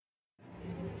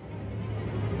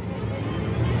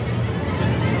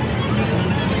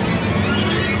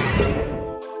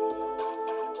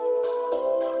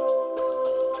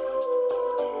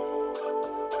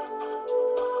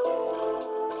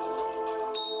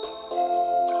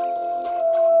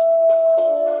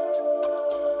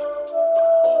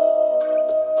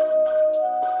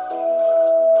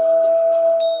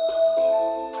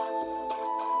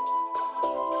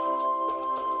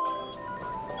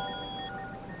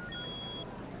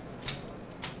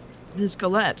Ms.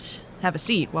 Colette, have a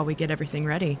seat while we get everything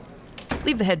ready.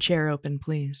 Leave the head chair open,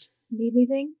 please. Need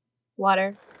anything?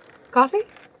 Water? Coffee?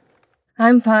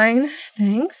 I'm fine,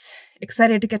 thanks.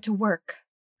 Excited to get to work.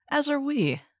 As are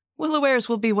we. Willawares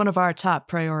will be one of our top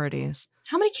priorities.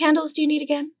 How many candles do you need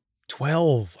again?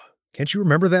 12. Can't you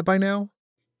remember that by now?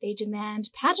 They demand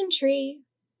pageantry.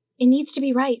 It needs to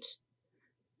be right.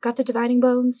 Got the divining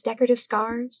bones, decorative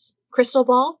scarves, crystal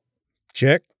ball?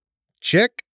 Check,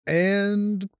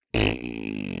 and...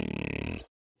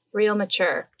 Real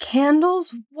mature.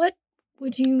 Candles? What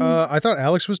would you... I thought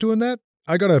Alex was doing that.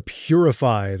 I gotta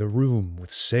purify the room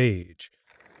with sage.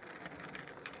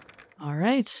 All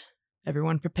right.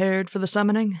 Everyone prepared for the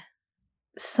summoning?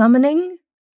 Summoning?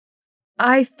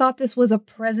 I thought this was a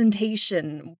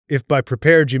presentation. If by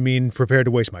prepared you mean prepared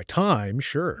to waste my time,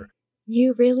 sure.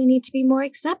 You really need to be more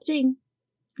accepting.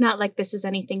 Not like this is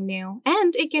anything new,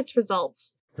 and it gets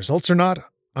results. Results or not,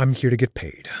 I'm here to get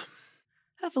paid.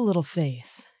 Have a little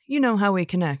faith. You know how we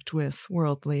connect with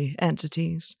worldly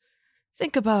entities.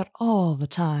 Think about all the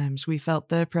times we felt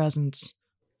their presence.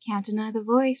 Can't deny the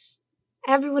voice.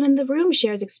 Everyone in the room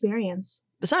shares experience.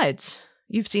 Besides,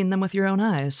 you've seen them with your own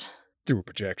eyes. Through a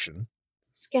projection.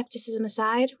 Skepticism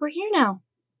aside, we're here now.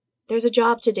 There's a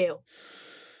job to do.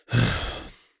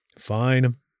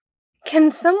 Fine.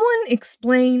 Can someone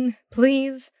explain,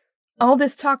 please? All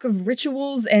this talk of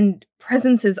rituals and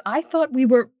presences, I thought we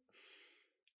were...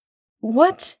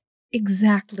 What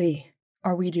exactly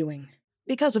are we doing?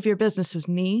 Because of your business's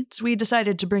needs, we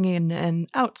decided to bring in an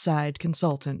outside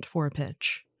consultant for a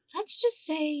pitch. Let's just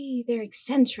say they're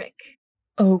eccentric.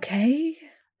 Okay.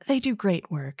 They do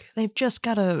great work. They've just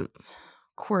got a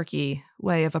quirky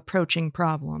way of approaching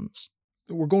problems.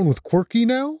 We're going with quirky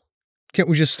now? Can't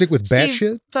we just stick with Steve,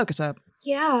 batshit? Focus up.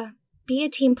 Yeah, be a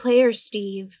team player,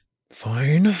 Steve.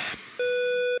 Fine.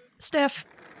 Steph,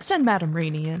 send Madame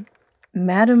Reaney in.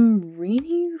 Madame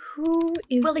Reaney? Who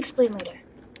is... We'll explain later.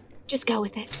 Just go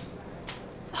with it.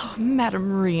 Oh,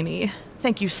 Madame Reaney,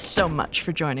 thank you so much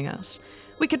for joining us.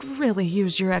 We could really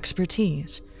use your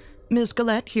expertise. Ms.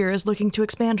 Galette here is looking to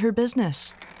expand her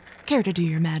business. Care to do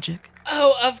your magic?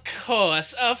 Oh, of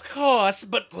course,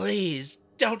 but please,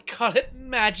 don't call it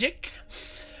magic.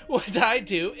 What I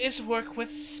do is work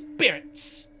with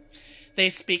spirits. They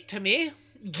speak to me,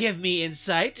 give me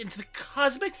insight into the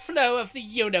cosmic flow of the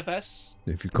universe.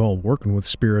 If you call working with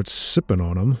spirits sipping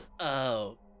on them.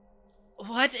 Oh.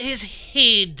 What is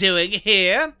he doing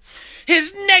here?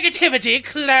 His negativity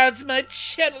clouds my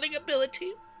channeling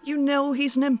ability. You know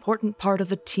he's an important part of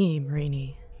the team,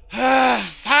 Reaney.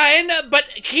 Fine, but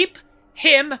keep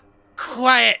him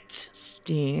quiet.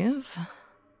 Steve?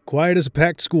 Quiet as a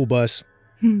packed school bus.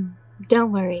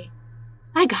 Don't worry.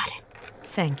 I got it.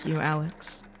 Thank you,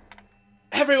 Alex.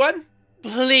 Everyone,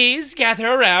 please gather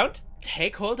around.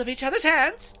 Take hold of each other's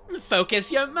hands.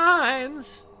 Focus your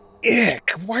minds.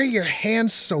 Ick, why are your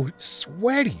hands so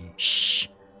sweaty? Shh.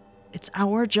 It's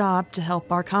our job to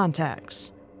help our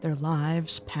contacts. Their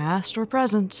lives, past or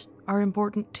present, are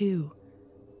important too.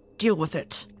 Deal with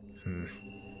it.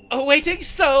 Awaiting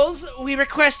souls, we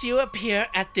request you appear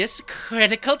at this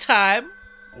critical time,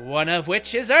 one of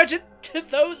which is urgent to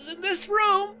those in this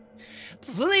room.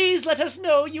 Please let us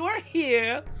know you are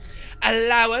here.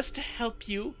 Allow us to help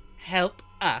you help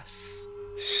us.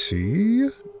 See?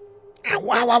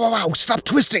 Ow, stop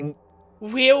twisting.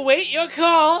 We await your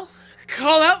call.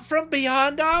 Call out from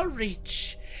beyond our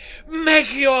reach.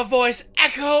 Make your voice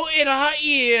echo in our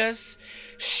ears.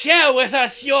 Share with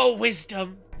us your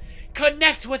wisdom.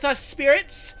 Connect with us,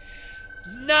 spirits.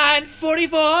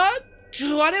 944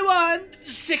 21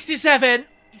 67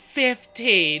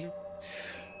 15.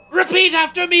 Repeat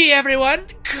after me, everyone.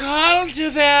 Call to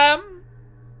them.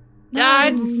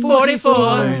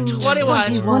 944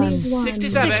 21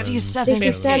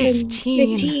 67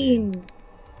 15.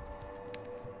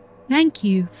 Thank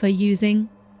you for using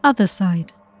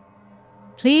Otherside.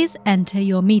 Please enter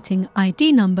your meeting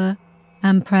ID number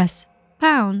and press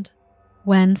pound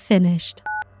when finished.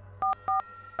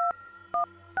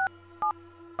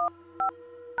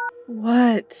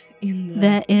 What in the...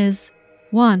 There is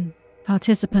one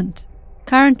participant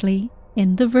currently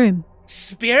in the room.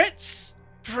 Spirits,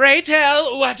 pray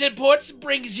tell what importance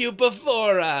brings you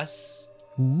before us.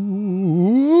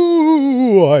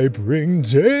 Ooh, I bring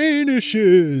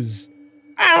Danishes.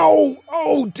 Ow!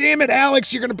 Oh, damn it,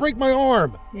 Alex, you're gonna break my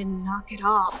arm. Then knock it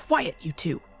off. Quiet, you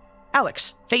two.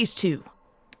 Alex, phase 2.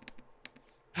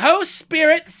 O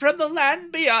spirit from the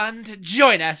land beyond,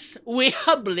 join us. We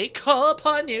humbly call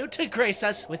upon you to grace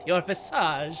us with your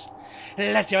visage.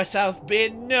 Let yourself be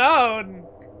known.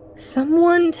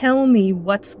 Someone tell me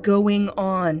what's going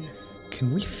on.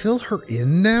 Can we fill her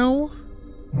in now?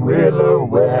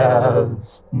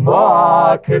 Willoware's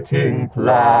marketing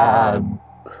plan.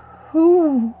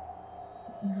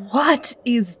 What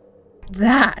is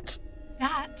that?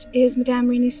 That is Madame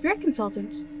Reenie's spirit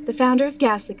consultant, the founder of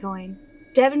Ghastly Coin,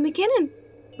 Devin McKinnon.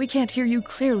 We can't hear you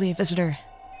clearly, visitor.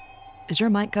 Is your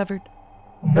mic covered?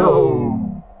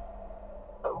 No.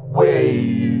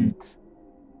 Wait.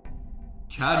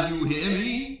 Can you hear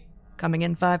me? Coming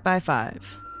in 5 by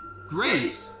 5.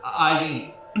 Great.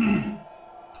 I mean,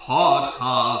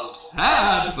 podcast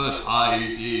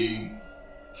advertising.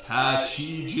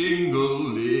 Catchy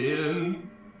jingle in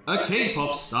a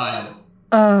K-pop style.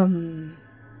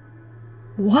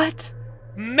 What?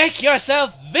 Make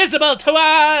yourself visible to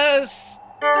us!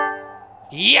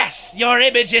 Yes, your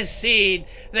image is seen.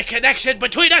 The connection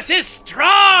between us is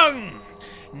strong!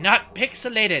 Not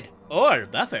pixelated or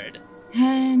buffered.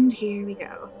 And here we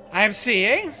go. I'm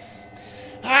seeing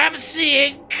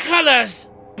colors!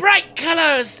 Bright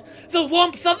colors! The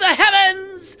warmth of the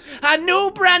heavens! A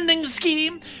new branding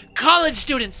scheme! College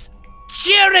students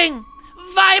cheering!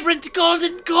 Vibrant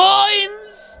golden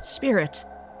coins! Spirit,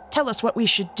 tell us what we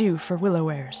should do for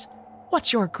Willowares.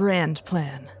 What's your grand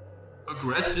plan?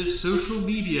 Aggressive social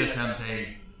media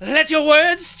campaign. Let your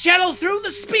words channel through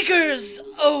the speakers,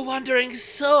 oh wandering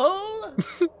soul!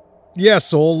 Yeah,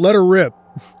 Soul, let her rip.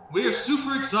 We're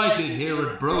super excited here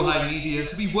at Brohide Media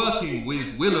to be working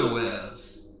with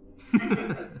Willowares.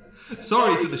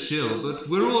 Sorry for the shill, but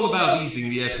we're all about easing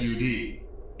the FUD.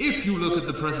 If you look at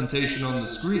the presentation on the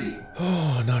screen.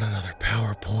 Oh, not another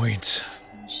PowerPoint.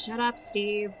 Shut up,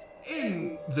 Steve.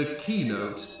 In the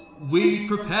keynote, we've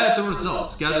prepared the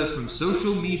results gathered from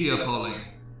social media polling.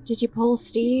 Did you poll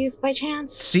Steve by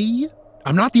chance? See?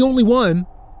 I'm not the only one.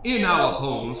 In our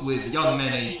polls with young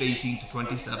men aged 18 to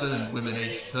 27 and women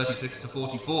aged 36 to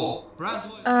 44,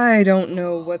 I don't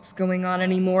know what's going on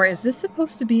anymore. Is this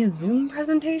supposed to be a Zoom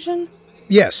presentation?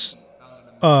 Yes.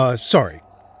 Sorry.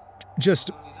 Just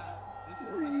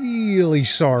really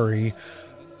sorry.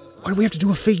 Why do we have to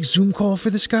do a fake Zoom call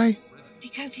for this guy?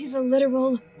 Because he's a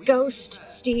literal ghost,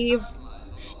 Steve.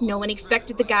 No one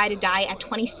expected the guy to die at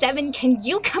 27. Can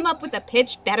you come up with a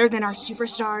pitch better than our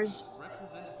superstars?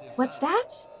 What's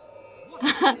that?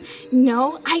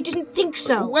 No, I didn't think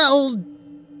so. Well,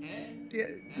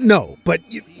 no, but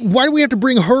why do we have to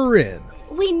bring her in?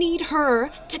 We need her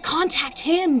to contact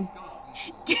him.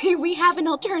 Do we have an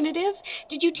alternative?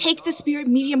 Did you take the Spirit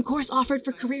Medium course offered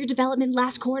for career development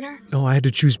last quarter? Oh, I had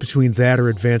to choose between that or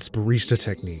advanced barista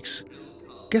techniques.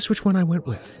 Guess which one I went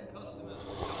with?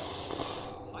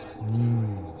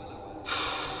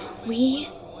 We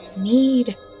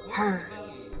need her.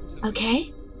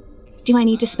 Okay? Do I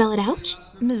need to spell it out?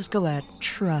 Ms. Galette,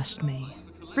 trust me.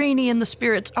 Rainey and the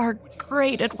spirits are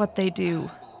great at what they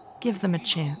do. Give them a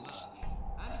chance.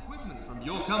 equipment from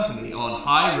your company on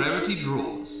high rarity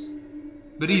draws.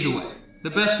 But either way, the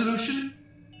best solution?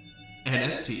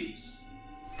 NFTs.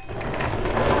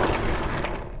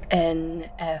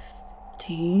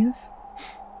 NFTs?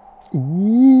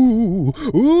 Ooh,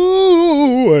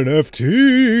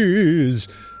 NFTs.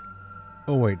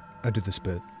 Oh wait, I did this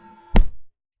bit.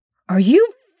 Are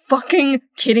you fucking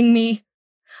kidding me?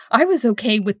 I was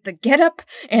okay with the getup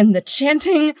and the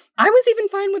chanting. I was even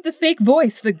fine with the fake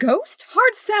voice. The ghost?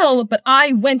 Hard sell, but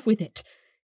I went with it.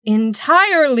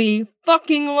 Entirely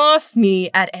fucking lost me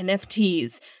at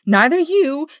NFTs. Neither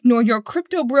you nor your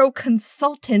Crypto Bro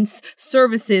consultants'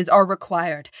 services are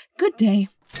required. Good day.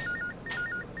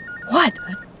 What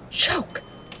a joke.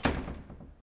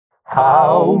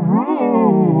 How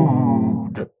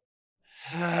rude.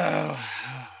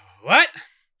 What?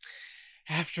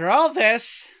 After all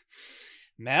this,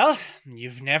 Mel,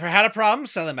 you've never had a problem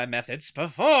selling my methods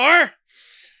before.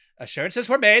 Assurances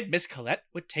were made Miss Colette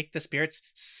would take the spirits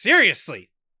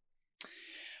seriously.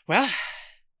 Well,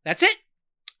 that's it.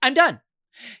 I'm done.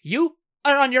 You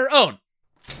are on your own.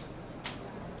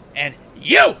 And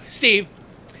you, Steve,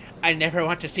 I never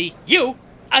want to see you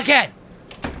again.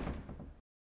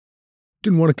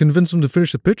 Didn't want to convince him to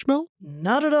finish the pitch, Mel?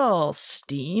 Not at all,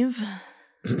 Steve.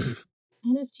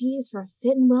 NFTs for a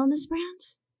fit and wellness brand?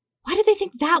 Why did they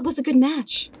think that was a good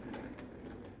match?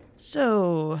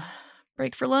 So,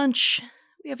 break for lunch.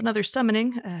 We have another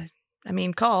summoning,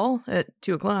 call at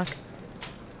 2 o'clock.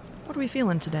 What are we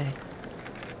feeling today?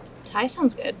 Thai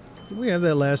sounds good. Did we have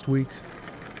that last week?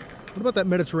 What about that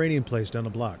Mediterranean place down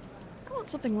the block? I want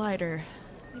something lighter.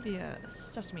 Maybe a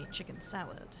sesame chicken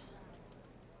salad.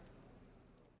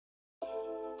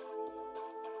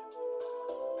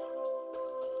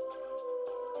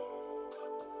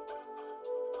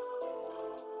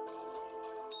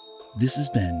 This has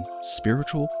been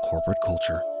Spiritual Corporate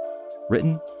Culture,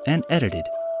 written and edited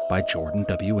by Jordan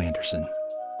W. Anderson,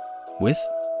 with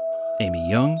Amy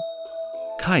Young,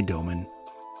 Kai Doman,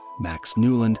 Max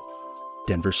Newland,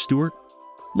 Denver Stewart,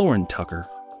 Lauren Tucker,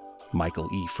 Michael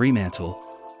E. Fremantle,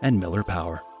 and Miller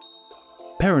Power.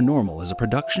 Paranormal is a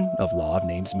production of Law of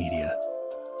Names Media.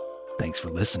 Thanks for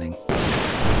listening.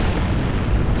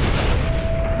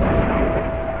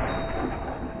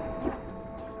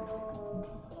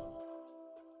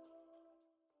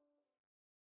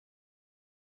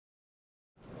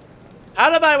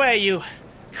 Out of my way, you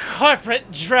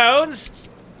corporate drones!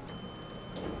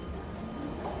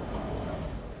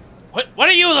 What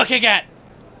are you looking at?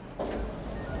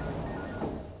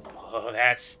 Oh,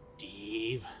 that's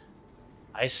Steve.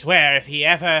 I swear, if he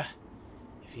ever...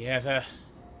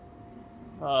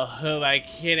 Oh, who am I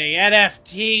kidding?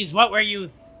 NFTs, what were you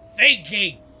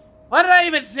thinking? Why did I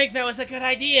even think that was a good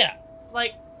idea?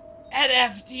 Like,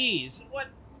 NFTs, what?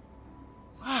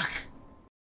 Fuck.